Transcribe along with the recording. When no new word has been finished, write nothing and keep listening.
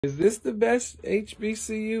Is this the best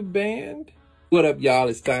HBCU band? What up, y'all?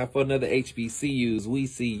 It's time for another HBCUs. We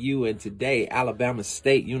see you, and today, Alabama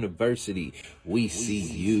State University. We see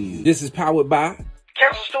you. This is powered by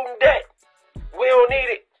Cancel student debt. We don't need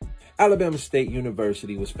it. Alabama State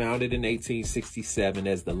University was founded in 1867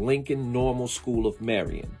 as the Lincoln Normal School of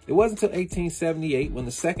Marion. It wasn't until 1878 when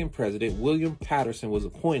the second president, William Patterson, was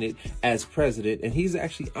appointed as president, and he's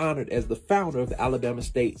actually honored as the founder of Alabama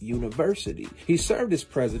State University. He served as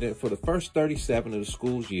president for the first 37 of the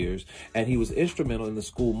school's years, and he was instrumental in the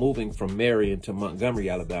school moving from Marion to Montgomery,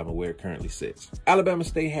 Alabama, where it currently sits. Alabama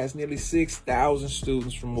State has nearly 6,000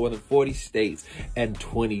 students from more than 40 states and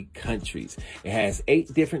 20 countries. It has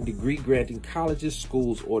 8 different degree-granting colleges,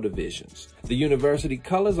 schools, or divisions. The university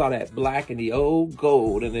colors are that black and the old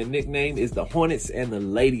gold, and their nickname is the Hornets and the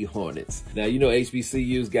Lady Hornets. Now, you know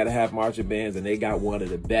HBCUs got to have marching bands, and they got one of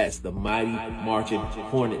the best, the Mighty Marching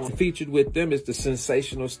Hornets. Featured with them is the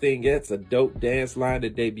Sensational Stingettes, a dope dance line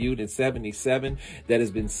that debuted in '77 that has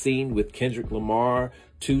been seen with Kendrick Lamar,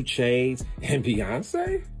 2 Chainz, and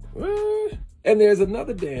Beyonce? What? And there's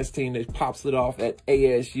another dance team that pops it off at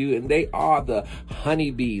ASU, and they are the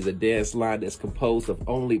Honeybees, a dance line that's composed of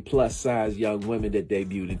only plus-size young women that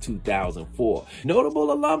debuted in 2004.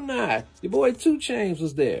 Notable alumni, your boy 2 Chainz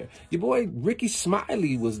was there. Your boy Ricky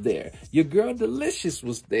Smiley was there. Your girl Delicious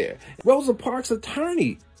was there. Rosa Parks'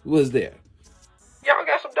 attorney was there. Y'all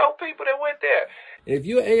got some dope people that went there. If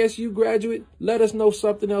you're an ASU graduate, let us know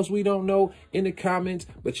something else we don't know in the comments.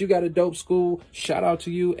 But you got a dope school. Shout out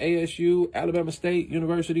to you, ASU, Alabama State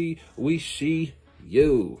University. We see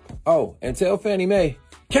you. Oh, and tell Fannie Mae,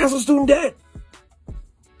 cancel student debt.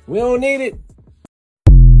 We don't need it.